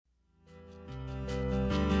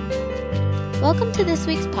Welcome to this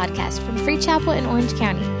week's podcast from Free Chapel in Orange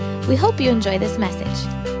County. We hope you enjoy this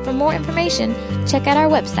message. For more information, check out our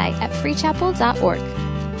website at freechapel.org.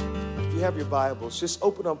 If you have your Bibles, just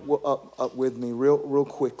open up with me real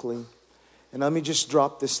quickly. And let me just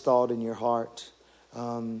drop this thought in your heart,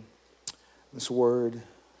 this word.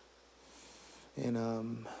 And I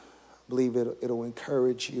believe it'll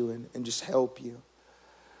encourage you and just help you.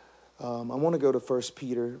 I want to go to 1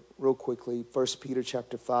 Peter real quickly. 1 Peter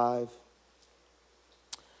chapter 5.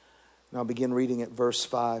 And I'll begin reading at verse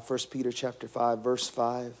 5. 1 Peter chapter 5, verse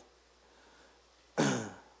 5.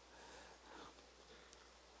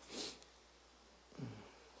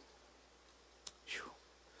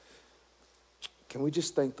 Can we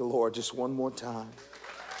just thank the Lord just one more time?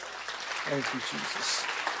 Thank you, Jesus.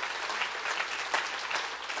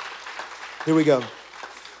 Here we go.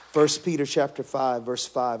 1 Peter chapter 5, verse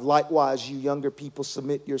 5. Likewise, you younger people,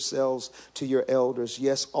 submit yourselves to your elders.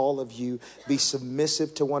 Yes, all of you, be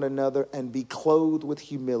submissive to one another and be clothed with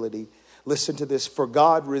humility. Listen to this. For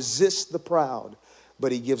God resists the proud,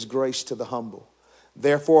 but he gives grace to the humble.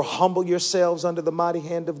 Therefore, humble yourselves under the mighty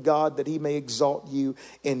hand of God, that he may exalt you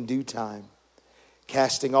in due time.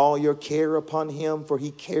 Casting all your care upon him, for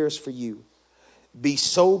he cares for you. Be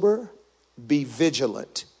sober, be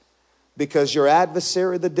vigilant. Because your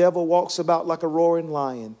adversary, the devil, walks about like a roaring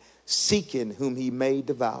lion, seeking whom he may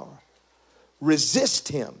devour. Resist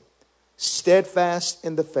him, steadfast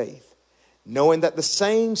in the faith, knowing that the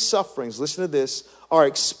same sufferings, listen to this, are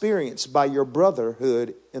experienced by your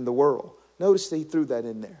brotherhood in the world. Notice that he threw that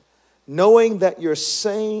in there. Knowing that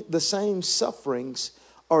the same sufferings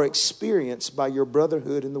are experienced by your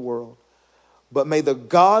brotherhood in the world. But may the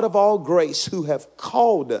God of all grace, who have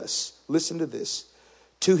called us, listen to this,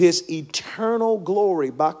 to his eternal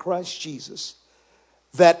glory by Christ Jesus,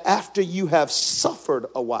 that after you have suffered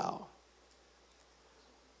a while,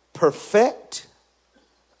 perfect,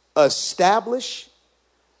 establish,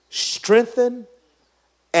 strengthen,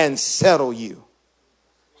 and settle you.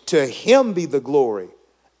 To him be the glory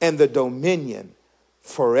and the dominion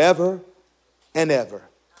forever and ever.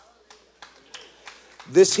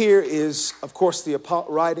 This here is, of course, the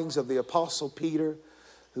writings of the Apostle Peter,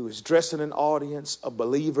 who is addressing an audience of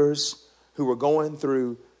believers who were going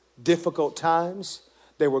through difficult times.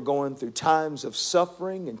 They were going through times of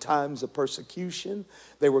suffering and times of persecution.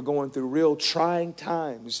 They were going through real trying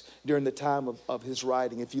times during the time of his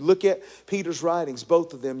writing. If you look at Peter's writings,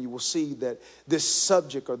 both of them, you will see that this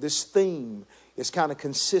subject or this theme is kind of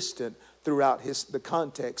consistent throughout the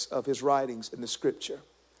context of his writings in the scripture.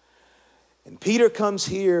 And Peter comes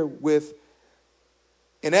here with,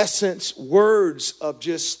 in essence, words of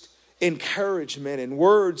just encouragement and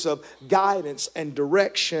words of guidance and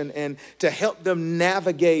direction, and to help them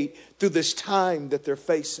navigate through this time that they're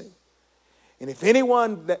facing. And if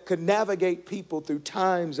anyone that could navigate people through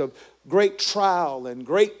times of great trial and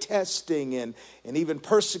great testing and even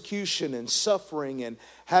persecution and suffering and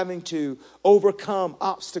having to overcome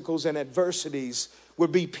obstacles and adversities,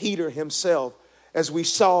 would be Peter himself, as we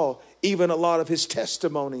saw even a lot of his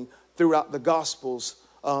testimony throughout the Gospels,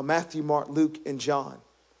 Matthew, Mark, Luke, and John.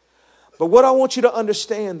 But what I want you to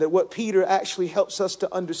understand, that what Peter actually helps us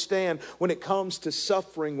to understand when it comes to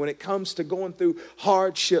suffering, when it comes to going through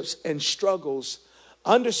hardships and struggles,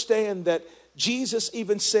 understand that Jesus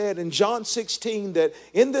even said in John 16 that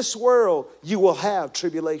in this world you will have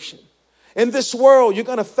tribulation. In this world, you're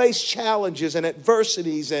going to face challenges and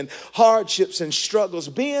adversities and hardships and struggles.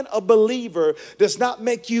 Being a believer does not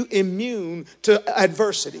make you immune to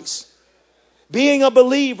adversities. Being a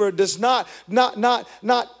believer does not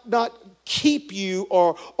keep you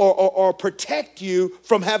or protect you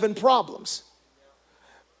from having problems.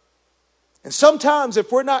 And sometimes if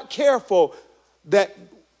we're not careful, that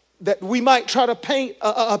we might try to paint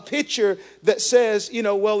a picture that says,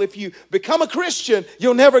 well, if you become a Christian,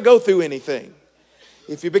 you'll never go through anything.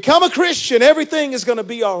 If you become a Christian, everything is going to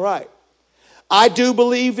be all right. I do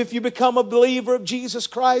believe if you become a believer of Jesus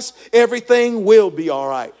Christ, everything will be all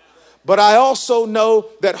right. But I also know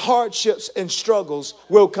that hardships and struggles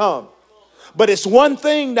will come. But it's one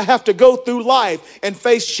thing to have to go through life and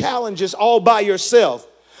face challenges all by yourself.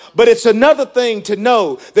 But it's another thing to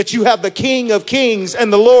know that you have the King of Kings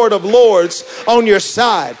and the Lord of Lords on your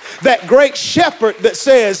side. That great shepherd that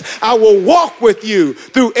says, I will walk with you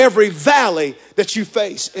through every valley that you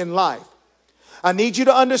face in life. I need you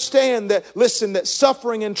to understand that, listen, that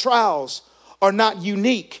suffering and trials are not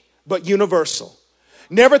unique, but universal.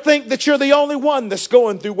 Never think that you're the only one that's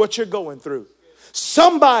going through what you're going through.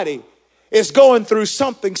 Somebody is going through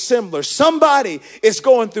something similar. Somebody is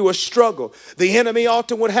going through a struggle. The enemy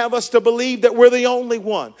often would have us to believe that we're the only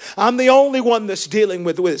one. I'm the only one that's dealing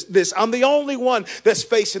with this. I'm the only one that's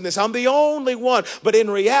facing this. I'm the only one. But in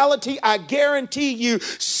reality, I guarantee you,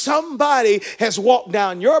 somebody has walked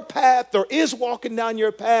down your path or is walking down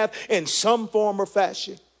your path in some form or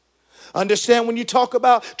fashion. Understand, when you talk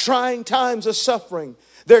about trying times of suffering,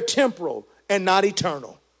 they're temporal and not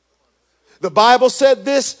eternal. The Bible said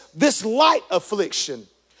this light affliction,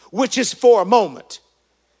 which is for a moment,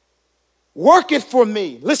 worketh for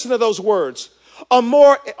me, listen to those words, a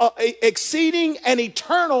more exceeding and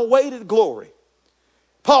eternal weighted glory.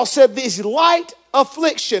 Paul said this light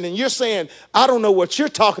affliction, and you're saying, I don't know what you're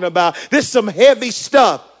talking about. This is some heavy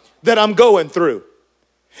stuff that I'm going through.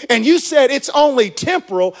 And you said it's only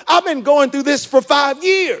temporal. I've been going through this for 5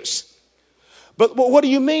 years. But what do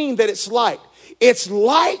you mean that it's light? It's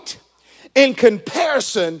light in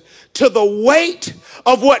comparison to the weight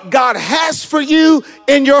of what God has for you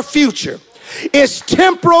in your future. It's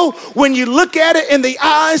temporal when you look at it in the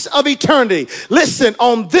eyes of eternity. Listen,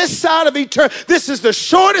 on this side of eternity, this is the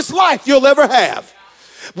shortest life you'll ever have.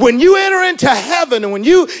 When you enter into heaven and when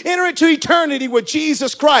you enter into eternity with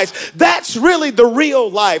Jesus Christ, that's really the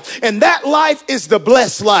real life. And that life is the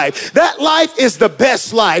blessed life. That life is the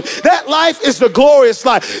best life. That life is the glorious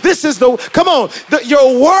life. This is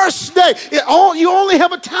your worst day. You only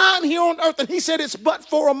have a time here on earth. And he said it's but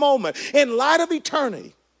for a moment in light of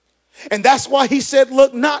eternity. And that's why he said,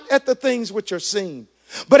 look not at the things which are seen,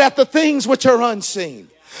 but at the things which are unseen.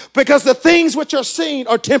 Because the things which are seen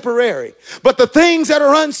are temporary, but the things that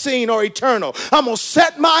are unseen are eternal. I'm going to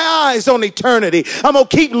set my eyes on eternity. I'm going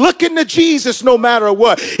to keep looking to Jesus no matter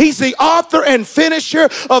what. He's the author and finisher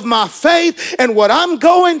of my faith. And what I'm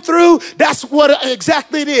going through, that's what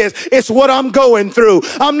exactly it is. It's what I'm going through.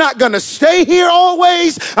 I'm not going to stay here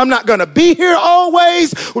always. I'm not going to be here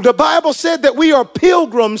always. The Bible said that we are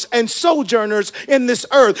pilgrims and sojourners in this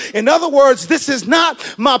earth. In other words, this is not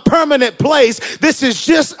my permanent place. This is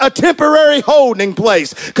just a temporary holding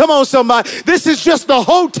place. Come on, somebody. This is just a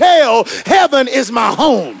hotel. Heaven is my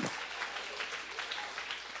home.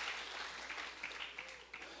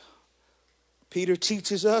 Peter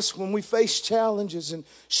teaches us when we face challenges and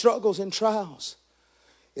struggles and trials,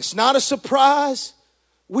 it's not a surprise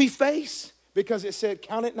we face, because it said,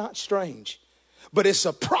 count it not strange, but it's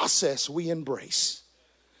a process we embrace.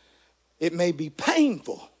 It may be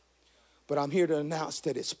painful, but I'm here to announce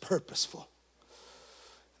that it's purposeful.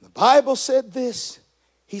 The Bible said this.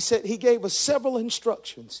 He gave us several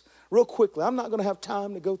instructions. Real quickly, I'm not going to have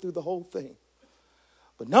time to go through the whole thing.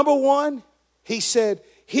 But number one, he said,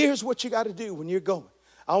 here's what you got to do when you're going.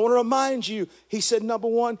 I want to remind you, he said, number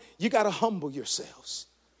one, you got to humble yourselves.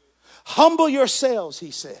 Humble yourselves, he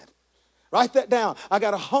said. Write that down. I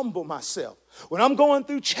got to humble myself. When I'm going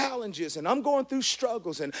through challenges and I'm going through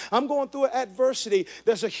struggles and I'm going through adversity,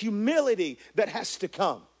 there's a humility that has to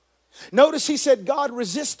come. Notice he said God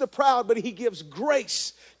resists the proud, but he gives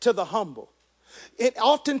grace to the humble.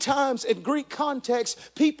 Oftentimes in Greek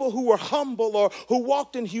context, people who were humble or who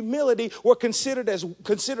walked in humility were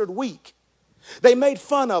considered weak. They made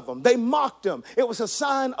fun of them. They mocked them. It was a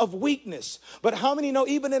sign of weakness. But how many know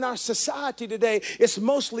even in our society today, it's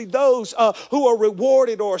mostly those who are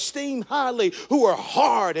rewarded or esteemed highly, who are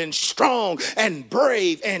hard and strong and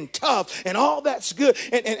brave and tough, and all that's good.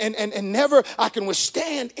 And never, I can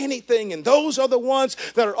withstand anything. And those are the ones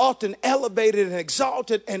that are often elevated and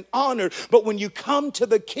exalted and honored. But when you come to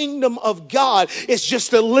the kingdom of God, it's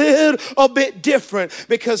just a little bit different,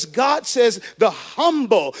 because God says the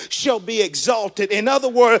humble shall be exalted. In other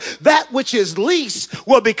words, that which is least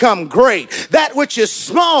will become great. That which is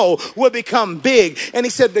small will become big. And he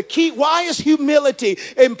said the key, why is humility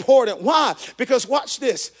important? Why? Because watch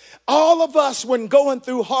this. All of us, when going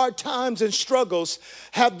through hard times and struggles,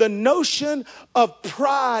 have the notion of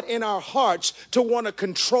pride in our hearts to want to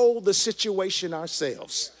control the situation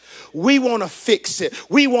ourselves. We want to fix it.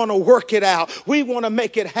 We want to work it out. We want to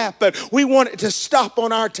make it happen. We want it to stop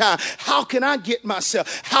on our time. How can I get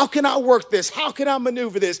myself? How can I work this? How can I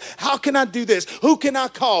maneuver this? How can I do this? Who can I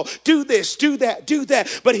call? Do this, do that, do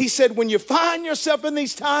that. But he said, when you find yourself in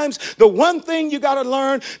these times, the one thing you got to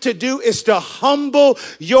learn to do is to humble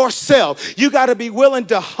yourself. You got to be willing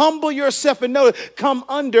to humble yourself and know, come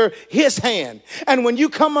under his hand. hand. And when you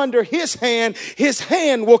come under his hand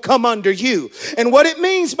will come under you. And what it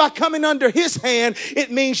means by coming under his hand,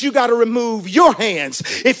 it means you got to remove your hands.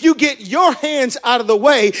 If you get your hands out of the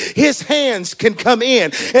way, his hands can come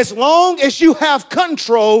in. As long as you have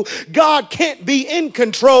control, God can't be in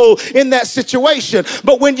control in that situation.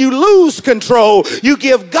 But when you lose control, you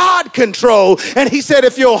give God control. And he said,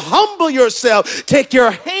 if you'll humble yourself, take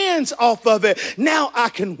your hands off of it, now I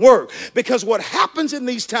can work. Because what happens in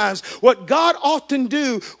these times, what God often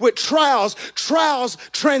do with trials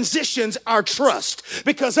transitions our trust.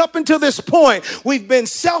 Because up until this point, we've been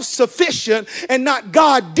self-sufficient and not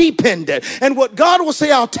God dependent. And what God will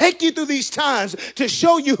say, I'll take you through these times to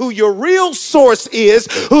show you who your real source is,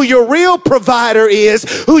 who your real provider is,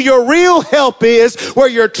 who your real help is, where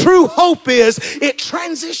your true hope is. It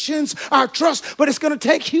transitions our trust, but it's going to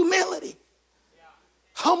take humility.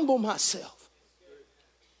 Humble myself.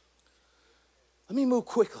 Let me move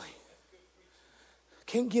quickly.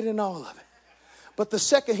 Can't get in all of it. But the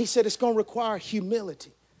second, he said, it's going to require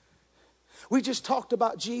humility. We just talked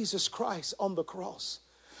about Jesus Christ on the cross.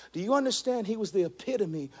 Do you understand? He was the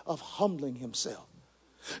epitome of humbling himself.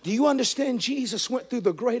 Do you understand? Jesus went through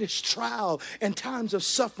the greatest trial and times of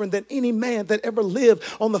suffering than any man that ever lived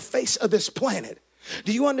on the face of this planet.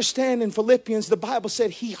 Do you understand? In Philippians, the Bible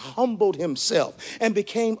said he humbled himself and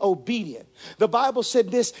became obedient. The Bible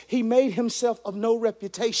said this, he made himself of no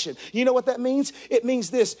reputation. You know what that means? It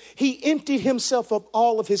means this, he emptied himself of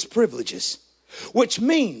all of his privileges. Which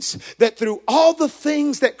means that through all the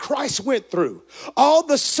things that Christ went through, all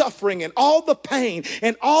the suffering and all the pain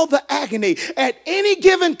and all the agony, at any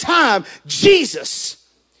given time, Jesus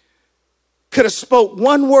could have spoke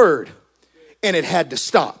one word and it had to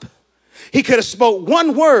stop. He could have spoke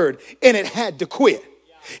one word and it had to quit.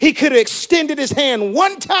 He could have extended his hand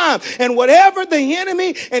one time, and whatever the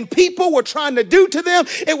enemy and people were trying to do to them,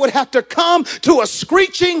 it would have to come to a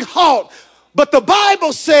screeching halt. But the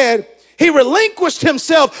Bible said he relinquished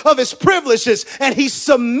himself of his privileges and he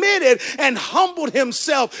submitted and humbled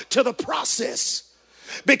himself to the process.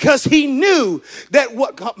 Because he knew that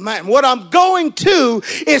what I'm going to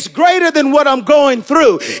is greater than what I'm going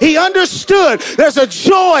through. He understood there's a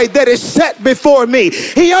joy that is set before me.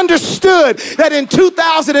 He understood that in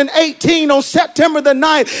 2018 on September the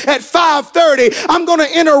 9th at 5:30, I'm going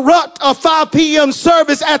to interrupt a 5 p.m.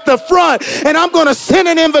 service at the front and I'm going to send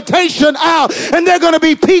an invitation out, and there are going to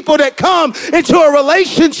be people that come into a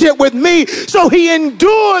relationship with me. So he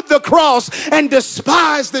endured the cross and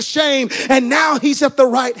despised the shame, and now he's at the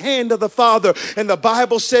right hand of the Father. And the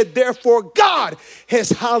Bible said, therefore God has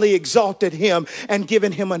highly exalted him and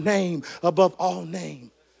given him a name above all name.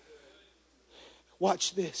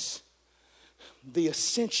 Watch this. The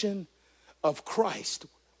ascension of Christ,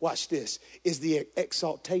 watch this, is the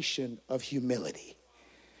exaltation of humility.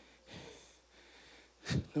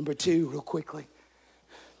 Number two, real quickly.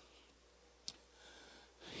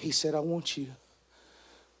 He said, I want you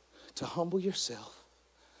to humble yourself.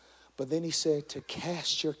 But then he said to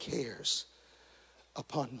cast your cares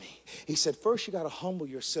upon me. He said, first you got to humble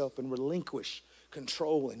yourself and relinquish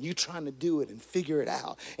control, and you trying to do it and figure it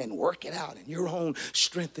out and work it out in your own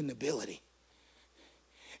strength and ability.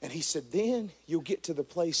 And he said, then you'll get to the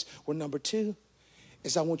place where number two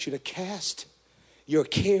is I want you to cast your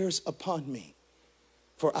cares upon me,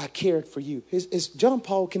 for I cared for you. Is John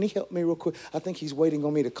Paul, can he help me real quick? I think he's waiting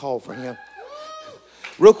on me to call for him.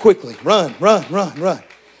 Real quickly, run.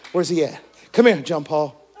 Where's he at? Come here, John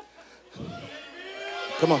Paul.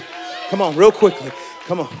 Come on, real quickly.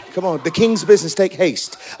 Come on. The king's business take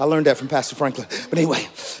haste. I learned that from Pastor Franklin. But anyway,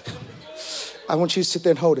 I want you to sit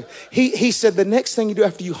there and hold it. He said the next thing you do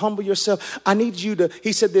after you humble yourself, I need you to,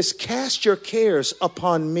 he said this, cast your cares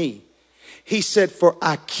upon me. He said, for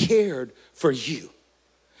I cared for you.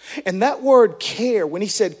 And that word care, when he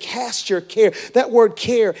said cast your care, that word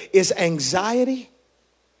care is anxiety,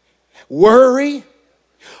 worry,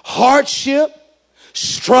 hardship,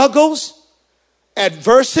 struggles,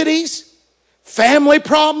 adversities, family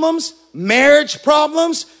problems, marriage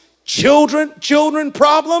problems, children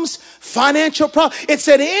problems, financial problems. It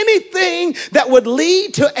said anything that would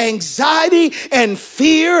lead to anxiety and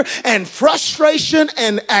fear and frustration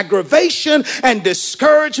and aggravation and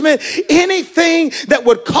discouragement, anything that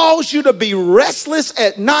would cause you to be restless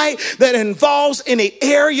at night that involves any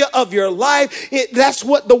area of your life, that's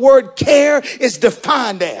what the word care is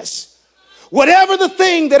defined as. Whatever the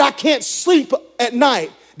thing that I can't sleep at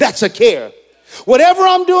night, that's a care. Whatever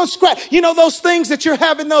I'm doing, scratch. You know, those things that you're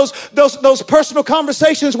having, those personal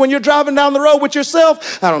conversations when you're driving down the road with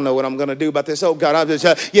yourself. I don't know what I'm going to do about this. Oh God,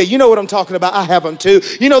 yeah, you know what I'm talking about. I have them too.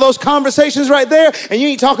 You know those conversations right there, and you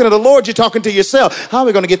ain't talking to the Lord, you're talking to yourself. How are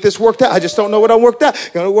we going to get this worked out? I just don't know what I worked out.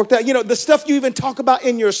 Going to work out. You know, the stuff you even talk about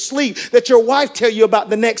in your sleep that your wife tell you about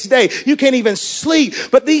the next day. You can't even sleep.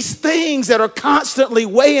 But these things that are constantly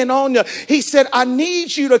weighing on you, he said, I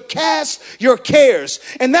need you to cast your cares.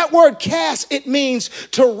 And that word cast, it means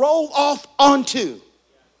to roll off onto.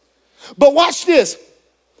 But watch this.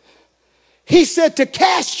 He said to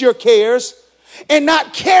cast your cares and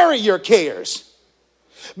not carry your cares.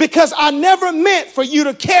 Because I never meant for you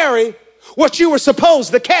to carry what you were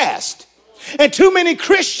supposed to cast. And too many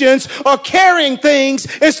Christians are carrying things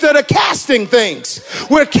instead of casting things.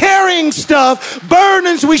 We're carrying stuff,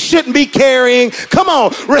 burdens we shouldn't be carrying. Come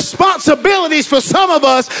on, responsibilities for some of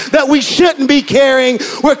us that we shouldn't be carrying.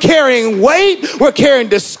 We're carrying weight. We're carrying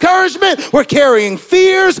discouragement. We're carrying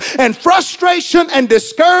fears and frustration and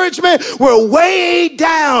discouragement. We're weighed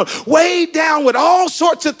down with all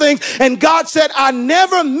sorts of things. And God said, I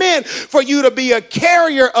never meant for you to be a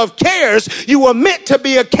carrier of cares. You were meant to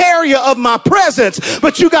be a carrier of my presence,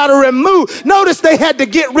 but you got to remove. Notice they had to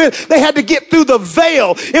get through the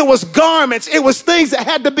veil. It was garments. It was things that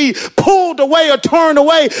had to be pulled away or torn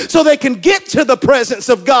away so they can get to the presence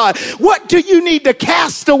of God. What do you need to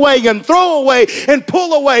cast away and throw away and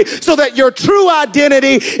pull away so that your true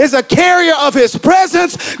identity is a carrier of his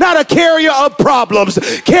presence, not a carrier of problems,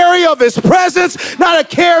 carrier of his presence, not a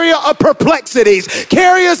carrier of perplexities,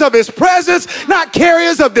 carriers of his presence, not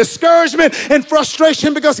carriers of discouragement and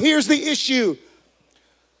frustration? Because here's the issue.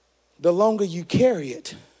 The longer you carry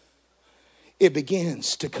it, it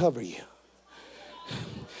begins to cover you.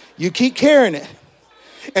 You keep carrying it.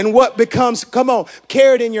 And what becomes,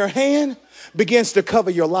 carried in your hand begins to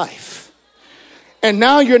cover your life. And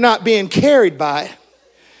now you're not being carried by it.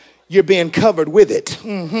 You're being covered with it.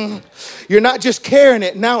 You're not just carrying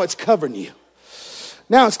it. Now it's covering you.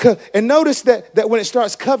 Now it's and notice that when it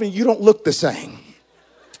starts covering, you don't look the same.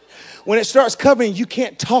 When it starts covering, you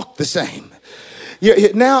can't talk the same.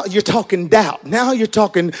 Now you're talking doubt. Now you're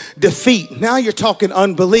talking defeat. Now you're talking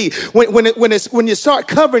unbelief. When you start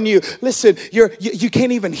covering you, listen, you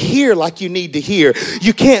can't even hear like you need to hear.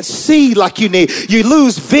 You can't see like you need. You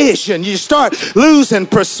lose vision. You start losing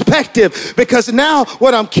perspective because now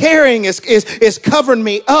what I'm carrying is covering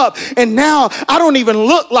me up. And now I don't even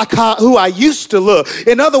look like who I used to look.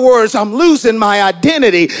 In other words, I'm losing my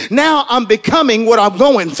identity. Now I'm becoming what I'm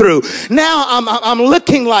going through. Now I'm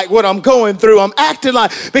looking like what I'm going through. I'm acting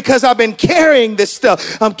like, because I've been carrying this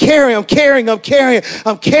stuff. I'm carrying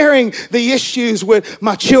the issues with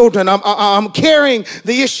my children. I'm carrying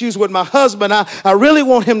the issues with my husband. I really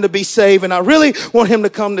want him to be saved, and I really want him to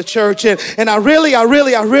come to church. And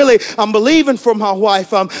I'm believing for my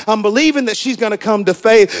wife. I'm believing that she's going to come to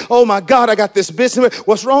faith. Oh my God, I got this business.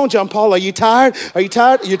 What's wrong, John Paul? Are you tired? Are you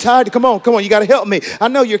tired? You're tired? Come on. You got to help me. I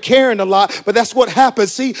know you're carrying a lot, but that's what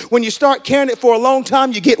happens. See, when you start carrying it for a long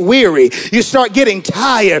time, you get weary. You start getting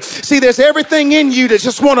tired. See, there's everything in you that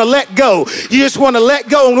just want to let go. You just want to let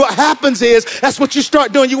go. And what happens is that's what you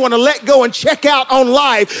start doing. You want to let go and check out on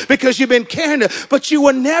life because you've been carrying it, but you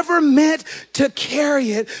were never meant to carry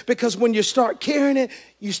it, because when you start carrying it,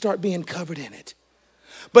 you start being covered in it.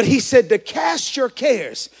 But he said to cast your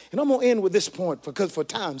cares. And I'm going to end with this point because for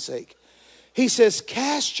time's sake. He says,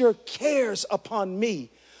 cast your cares upon me,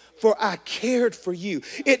 for I cared for you.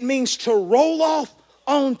 It means to roll off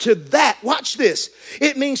onto that. Watch this.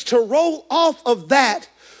 It means to roll off of that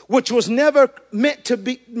which was never meant to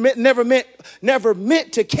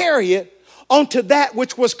carry it, onto that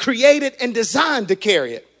which was created and designed to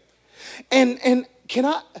carry it. And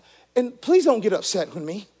please don't get upset with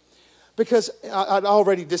me, because I'd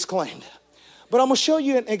already disclaimed. But I'm going to show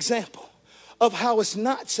you an example of how it's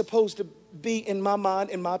not supposed to be in my mind,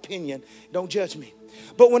 in my opinion. Don't judge me.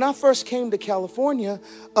 But when I first came to California,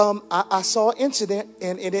 I saw an incident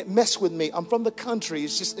and it messed with me. I'm from the country.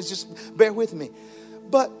 It's just bear with me.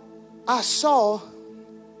 But I saw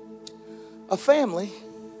a family,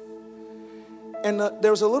 and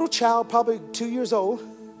there was a little child, probably 2 years old,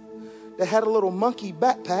 that had a little monkey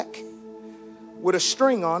backpack with a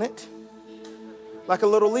string on it, like a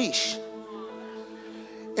little leash.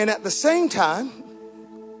 And at the same time,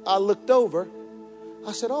 I looked over.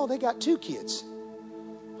 I said, oh, they got 2 kids.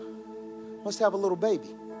 Must have a little baby.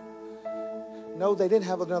 No, they didn't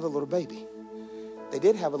have another little baby. They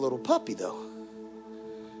did have a little puppy, though,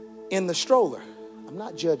 in the stroller. I'm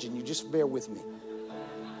not judging you. Just bear with me.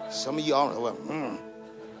 Some of you all know.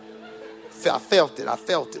 I felt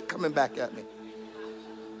it coming back at me.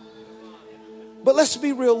 But let's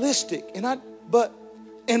be realistic. But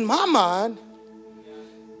in my mind,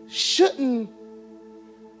 shouldn't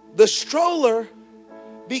the stroller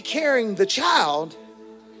be carrying the child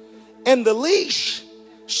and the leash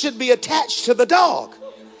should be attached to the dog?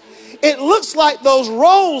 It looks like those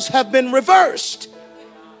roles have been reversed.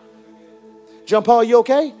 John Paul, you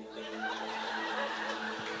okay?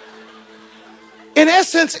 In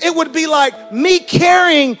essence, it would be like me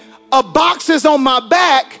carrying boxes on my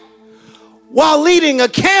back while leading a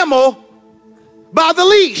camel by the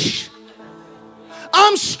leash.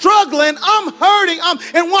 I'm struggling, I'm hurting,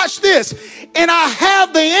 and watch this. And I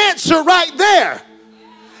have the answer right there.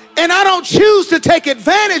 And I don't choose to take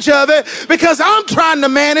advantage of it because I'm trying to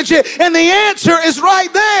manage it, and the answer is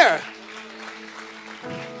right there.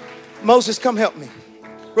 Moses, come help me.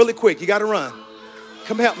 Really quick, you got to run.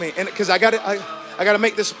 Come help me, and because I got to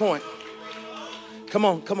make this point. Come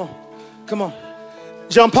on.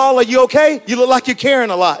 John Paul, are you okay? You look like you're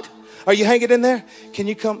carrying a lot. Are you hanging in there? Can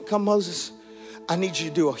you come, Moses? I need you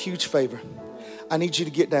to do a huge favor. I need you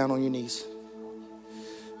to get down on your knees.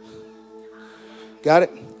 Got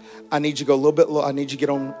it? I need you to go a little bit low. I need you to get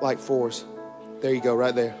on like fours. There you go,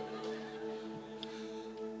 right there.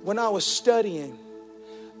 When I was studying,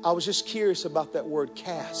 I was just curious about that word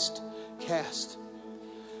cast. Cast.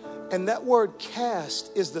 And that word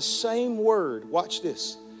cast is the same word, watch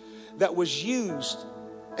this, that was used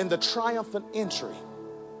in the triumphant entry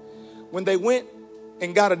when they went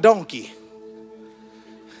and got a donkey.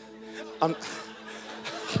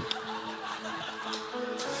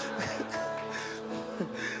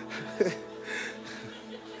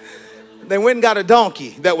 They went and got a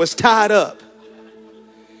donkey that was tied up.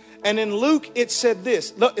 And in Luke, it said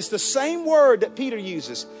this. Look, it's the same word that Peter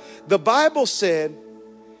uses. The Bible said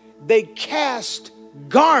they cast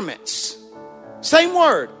garments. Same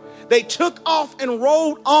word. They took off and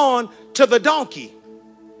rolled on to the donkey.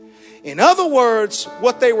 In other words,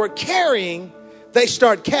 what they were carrying, they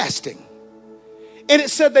start casting. And it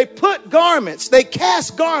said they put garments, they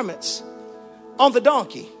cast garments on the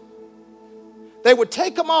donkey. They would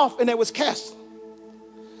take them off and they was cast.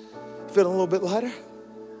 Feeling a little bit lighter?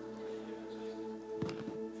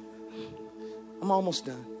 I'm almost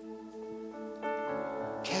done.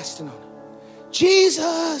 Casting on it.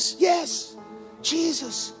 Jesus, yes.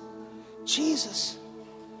 Jesus.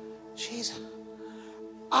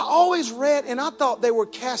 I always read and I thought they were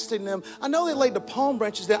casting them. I know they laid the palm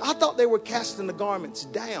branches down. I thought they were casting the garments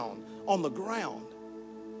down on the ground.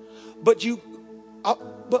 But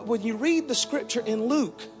when you read the scripture in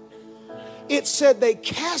Luke, it said they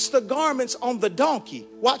cast the garments on the donkey.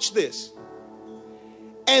 Watch this.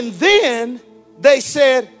 And then they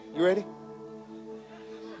said, you ready?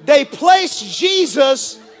 They placed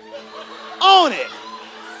Jesus on it.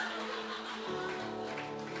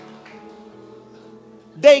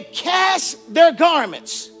 They cast their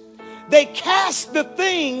garments. They cast the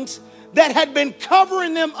things that had been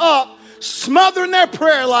covering them up, smothering their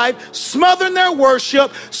prayer life, smothering their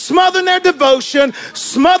worship, smothering their devotion,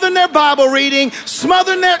 smothering their Bible reading,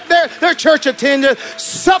 smothering their church attendance,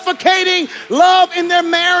 suffocating love in their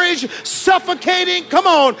marriage, suffocating, come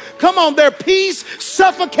on, their peace,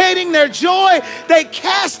 suffocating their joy. They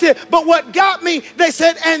cast it. But what got me, they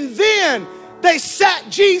said, and then they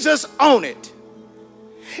sat Jesus on it.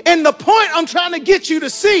 And the point I'm trying to get you to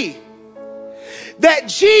see, that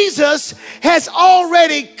Jesus has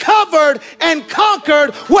already covered and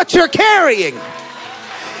conquered what you're carrying.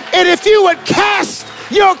 And if you would cast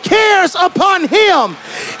your cares upon him,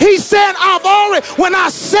 he said, when I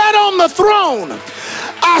sat on the throne,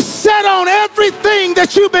 I sat on everything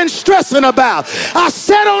that you've been stressing about. I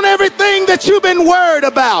sat on everything that you've been worried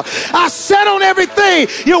about. I sat on everything.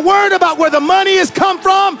 You're worried about where the money has come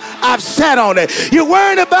from. I've sat on it. You're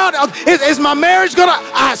worried about, is my marriage gonna?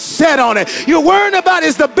 I sat on it. You're worried about,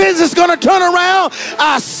 is the business gonna turn around?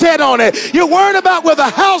 I sat on it. You're worried about will the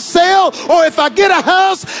house sell, or if I get a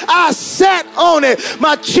house? I sat on it.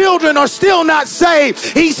 My children are still not saved.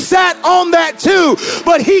 He sat on that too.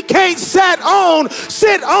 But he can't sit on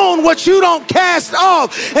what you don't cast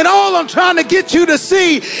off. And all I'm trying to get you to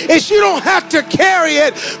see is you don't have to carry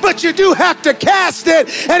it, but you do have to cast it.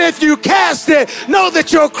 And if you cast it, know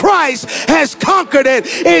that your Christ has conquered it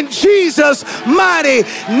in Jesus' mighty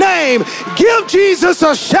name. Give Jesus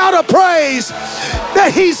a shout of praise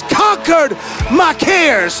that he's conquered my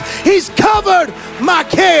cares. He's covered my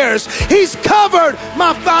cares. He's covered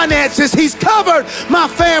my finances. He's covered my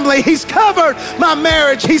family. He's covered my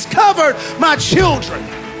marriage. He's covered my children.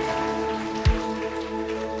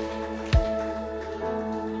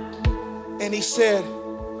 And he said,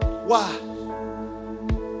 why?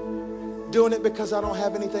 Doing it because I don't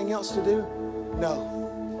have anything else to do?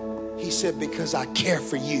 No. He said, because I care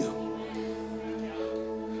for you.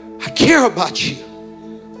 I care about you.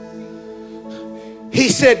 He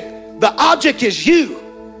said, the object is you.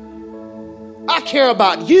 I care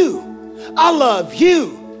about you. I love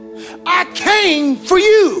you. I came for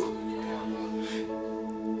you.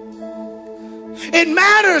 It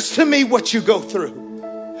matters to me what you go through.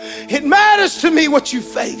 It matters to me what you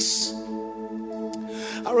face.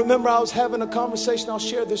 I remember I was having a conversation. I'll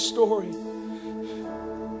share this story.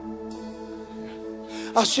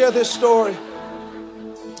 I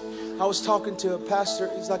was talking to a pastor.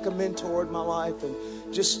 He's like a mentor in my life, and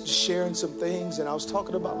just sharing some things. And I was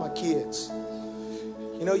talking about my kids.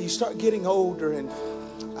 You know, you start getting older, and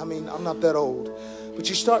I mean, I'm not that old, but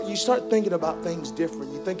you start thinking about things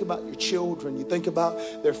different. You think about your children. You think about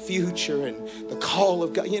their future and the call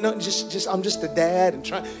of God. You know, just I'm just a dad and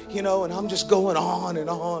trying, you know, and I'm just going on and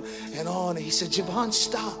on and on. And he said, Javon,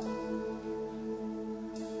 stop.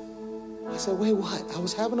 I said, wait, what? I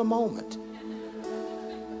was having a moment.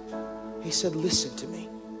 He said, listen to me.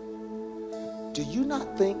 Do you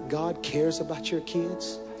not think God cares about your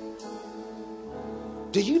kids?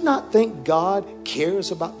 Do you not think God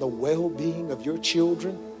cares about the well-being of your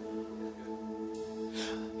children?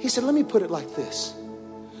 He said, let me put it like this.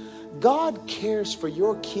 God cares for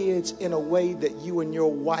your kids in a way that you and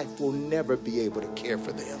your wife will never be able to care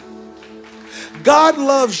for them. God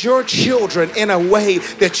loves your children in a way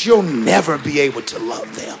that you'll never be able to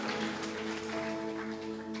love them.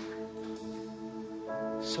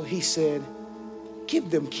 So he said, give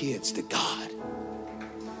them kids to God.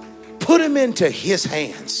 Put them into his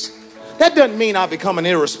hands. That doesn't mean I become an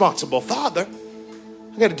irresponsible father.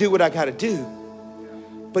 I got to do what I got to do.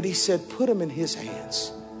 But he said, put them in his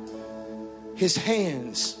hands. His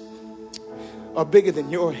hands are bigger than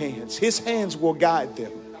your hands. His hands will guide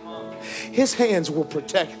them. His hands will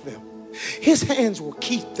protect them. His hands will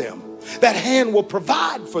keep them. That hand will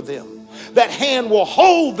provide for them. That hand will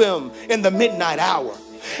hold them in the midnight hour.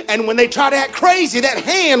 And when they try to act crazy, that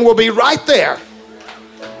hand will be right there.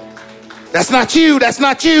 That's not you. That's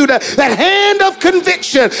not you. That hand of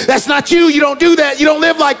conviction. That's not you. You don't do that. You don't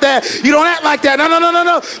live like that. You don't act like that. No.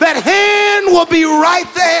 That hand will be right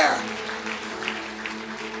there.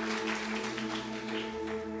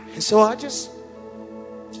 And so I just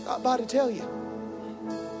stopped by to tell you.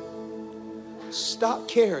 Stop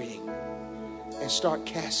carrying and start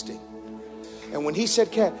casting. And when he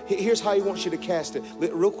said cast, here's how he wants you to cast it.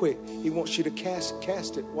 Real quick. He wants you to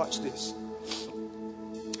cast it. Watch this.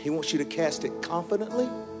 He wants you to cast it confidently.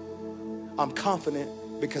 I'm confident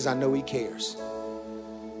because I know he cares.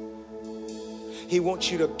 He wants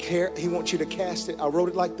you to care. He wants you to cast it. I wrote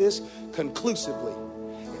it like this, conclusively.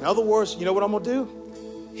 In other words, you know what I'm going to do?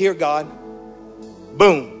 Here, God.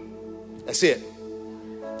 Boom. That's it.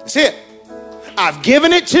 That's it. I've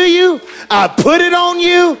given it to you. I put it on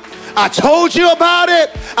you. I told you about it.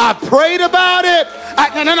 I prayed about it.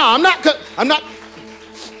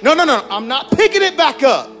 I'm not picking it back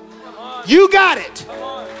up. You got it.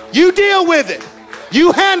 You deal with it.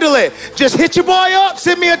 You handle it. Just hit your boy up.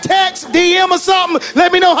 Send me a text, DM or something.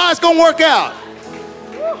 Let me know how it's going to work out.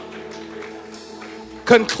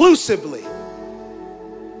 Conclusively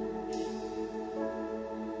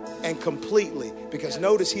and completely. Because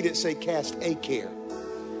notice he didn't say cast a care.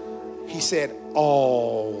 He said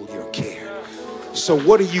all your care. So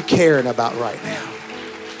what are you caring about right now?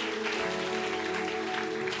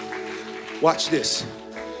 Watch this.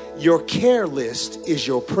 Your care list is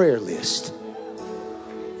your prayer list.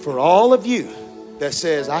 For all of you that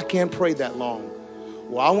says, I can't pray that long.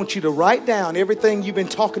 Well, I want you to write down everything you've been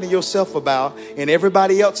talking to yourself about and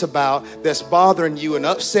everybody else about that's bothering you and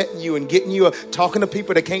upsetting you and getting you, talking to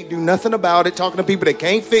people that can't do nothing about it, talking to people that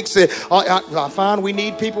can't fix it. I find we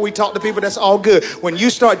need people. We talk to people. That's all good. When you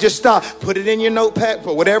start, just stop. Put it in your notepad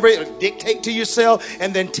for whatever, dictate to yourself,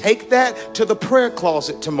 and then take that to the prayer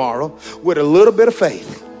closet tomorrow with a little bit of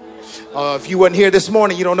faith. If you wasn't here this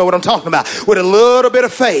morning, you don't know what I'm talking about. With a little bit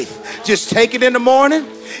of faith, just take it in the morning,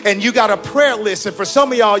 and you got a prayer list. And for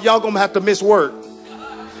some of y'all gonna have to miss work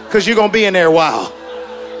because you're gonna be in there a while.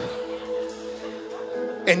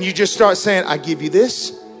 And you just start saying, I give you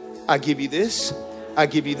this, I give you this, I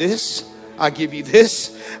give you this, I give you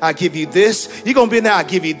this, I give you this. You're gonna be in there, I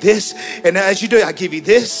give you this. And as you do it, I give you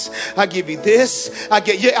this, I give you this,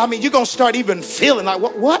 you're gonna start even feeling like,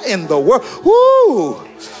 what in the world? Woo!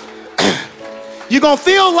 You're going to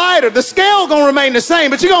feel lighter. The scale going to remain the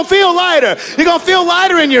same, but you're going to feel lighter. You're going to feel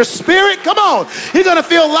lighter in your spirit. Come on. You're going to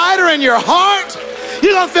feel lighter in your heart.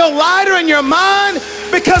 You're going to feel lighter in your mind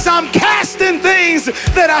because I'm casting things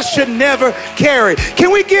that I should never carry.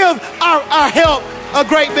 Can we give our help a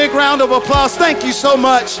great big round of applause. Thank you so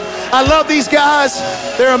much. I love these guys.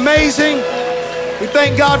 They're amazing. We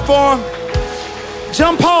thank God for them.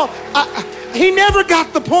 John Paul, he never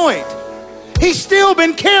got the point. He's still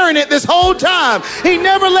been carrying it this whole time. He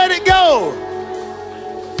never let it go.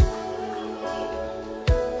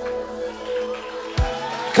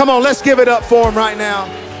 Come on, let's give it up for him right now.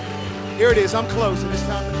 Here it is. I'm closing. It's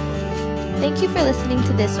time to close. Thank you for listening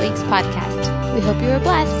to this week's podcast. We hope you were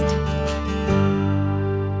blessed.